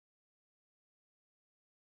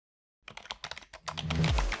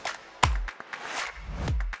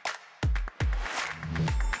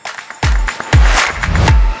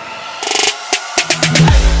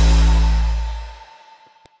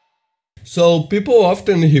So people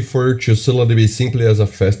often refer to ScyllaDB simply as a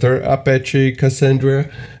faster Apache Cassandra,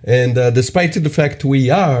 and despite the fact we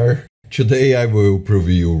are, today I will prove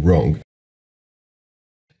you wrong.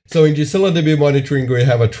 So in the ScyllaDB monitoring, we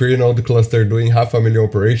have a 3-node cluster doing 500,000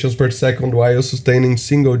 operations per second while sustaining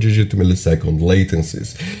single-digit millisecond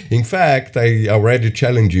latencies. In fact, I already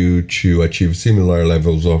challenged you to achieve similar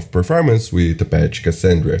levels of performance with Apache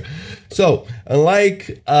Cassandra. So,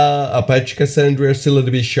 unlike Apache Cassandra,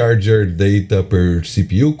 ScyllaDB shards your data per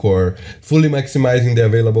CPU core, fully maximizing the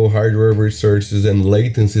available hardware resources, and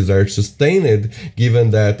latencies are sustained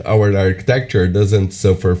given that our architecture doesn't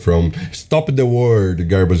suffer from stop-the-world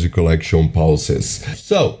garbage collection pulses.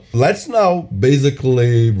 So, let's now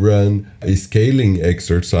basically run a scaling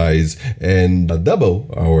exercise and double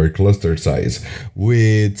our cluster size.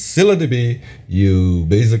 With ScyllaDB, you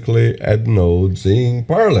basically add nodes in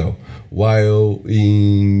parallel, while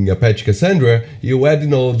in Apache Cassandra, you add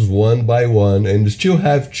nodes one by one and still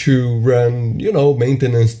have to run,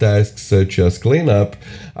 maintenance tasks such as cleanup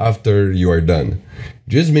after you are done.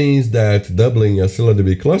 This means that doubling a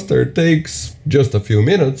ScyllaDB cluster takes just a few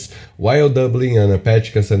minutes, while doubling an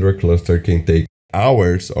Apache Cassandra cluster can take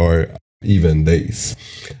hours or even days.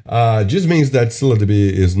 This means that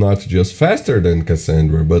ScyllaDB is not just faster than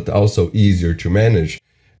Cassandra, but also easier to manage,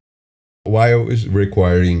 while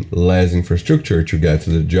requiring less infrastructure to get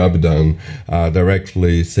the job done,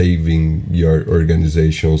 directly saving your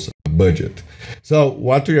organization's budget. So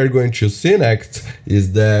what we are going to see next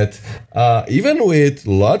is that even with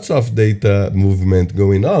lots of data movement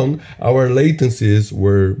going on, our latencies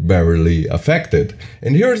were barely affected.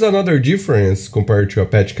 And here's another difference compared to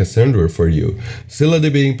Apache Cassandra for you.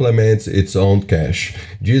 ScyllaDB implements its own cache.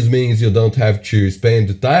 This means you don't have to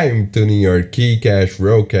spend time tuning your key cache,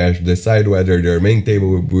 row cache, decide whether your main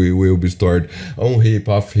table will be stored on heap,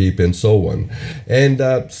 off heap, and so on. And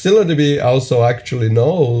ScyllaDB also actually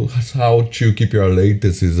knows how to keep your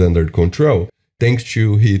latencies under control, thanks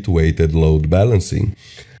to heat-weighted load balancing.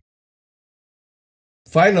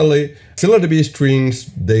 Finally, ScyllaDB strings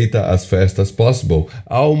data as fast as possible,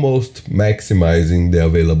 almost maximizing the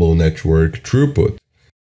available network throughput.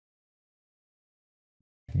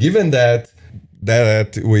 Given that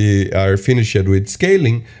we are finished with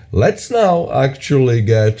scaling, let's now actually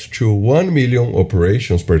get to 1 million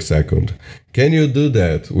operations per second. Can you do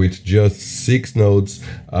that with just 6 nodes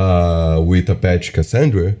with Apache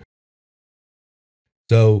Cassandra?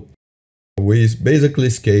 So we basically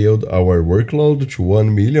scaled our workload to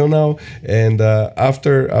 1 million now, and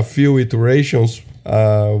after a few iterations,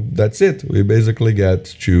 that's it. We basically get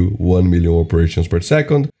to 1 million operations per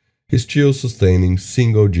second, still sustaining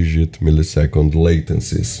single-digit millisecond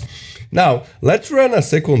latencies. Now, let's run a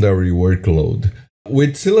secondary workload.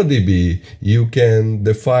 With ScyllaDB, you can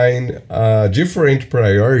define different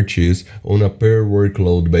priorities on a per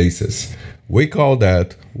workload basis. We call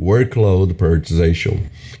that workload prioritization.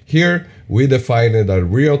 Here, we defined a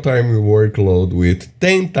real-time workload with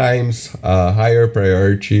 10 times higher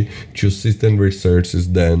priority to system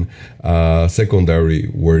resources than secondary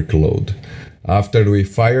workload. After we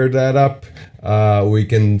fire that up, we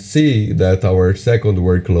can see that our second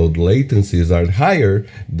workload latencies are higher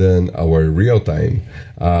than our real-time,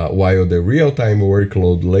 while the real-time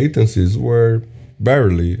workload latencies were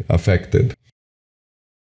barely affected.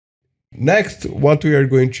 Next, what we are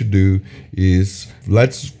going to do is,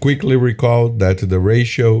 let's quickly recall that the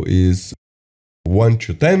ratio is 1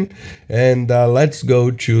 to 10, and let's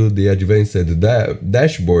go to the advanced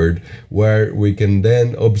dashboard, where we can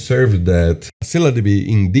then observe that ScyllaDB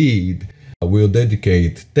indeed will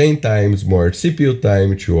dedicate 10 times more CPU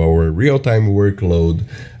time to our real-time workload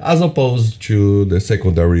as opposed to the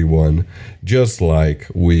secondary one, just like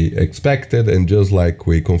we expected and just like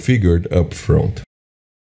we configured up front.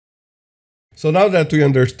 So now that we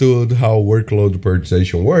understood how workload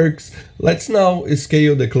prioritization works, let's now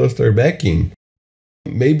scale the cluster back in.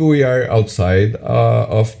 Maybe we are outside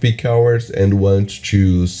of peak hours and want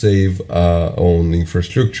to save on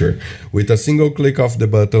infrastructure. With a single click of the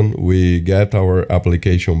button, we get our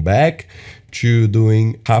application back to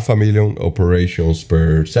doing 500,000 operations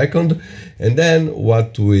per second. And then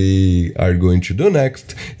what we are going to do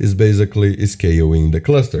next is basically scaling the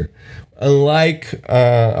cluster. Unlike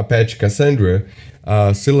Apache Cassandra,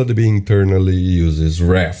 ScyllaDB internally uses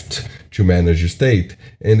Raft to manage state,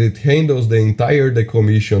 and it handles the entire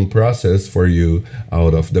decommission process for you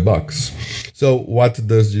out of the box. So what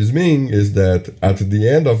does this mean is that at the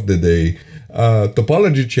end of the day,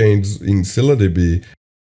 topology changes in ScyllaDB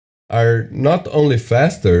are not only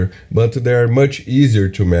faster, but they are much easier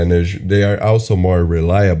to manage. They are also more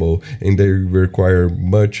reliable, and they require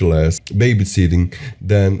much less babysitting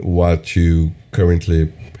than what you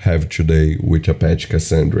currently have today with Apache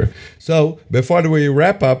Cassandra. So before we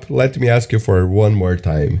wrap up, let me ask you for one more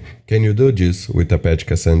time. Can you do this with Apache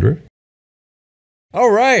Cassandra?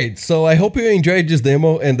 Alright, so I hope you enjoyed this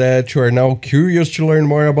demo and that you are now curious to learn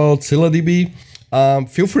more about ScyllaDB.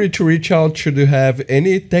 Feel free to reach out should you have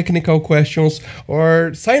any technical questions,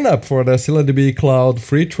 or sign up for the ScyllaDB Cloud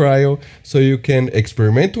free trial so you can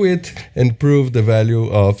experiment with and prove the value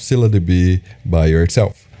of ScyllaDB by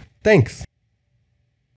yourself. Thanks!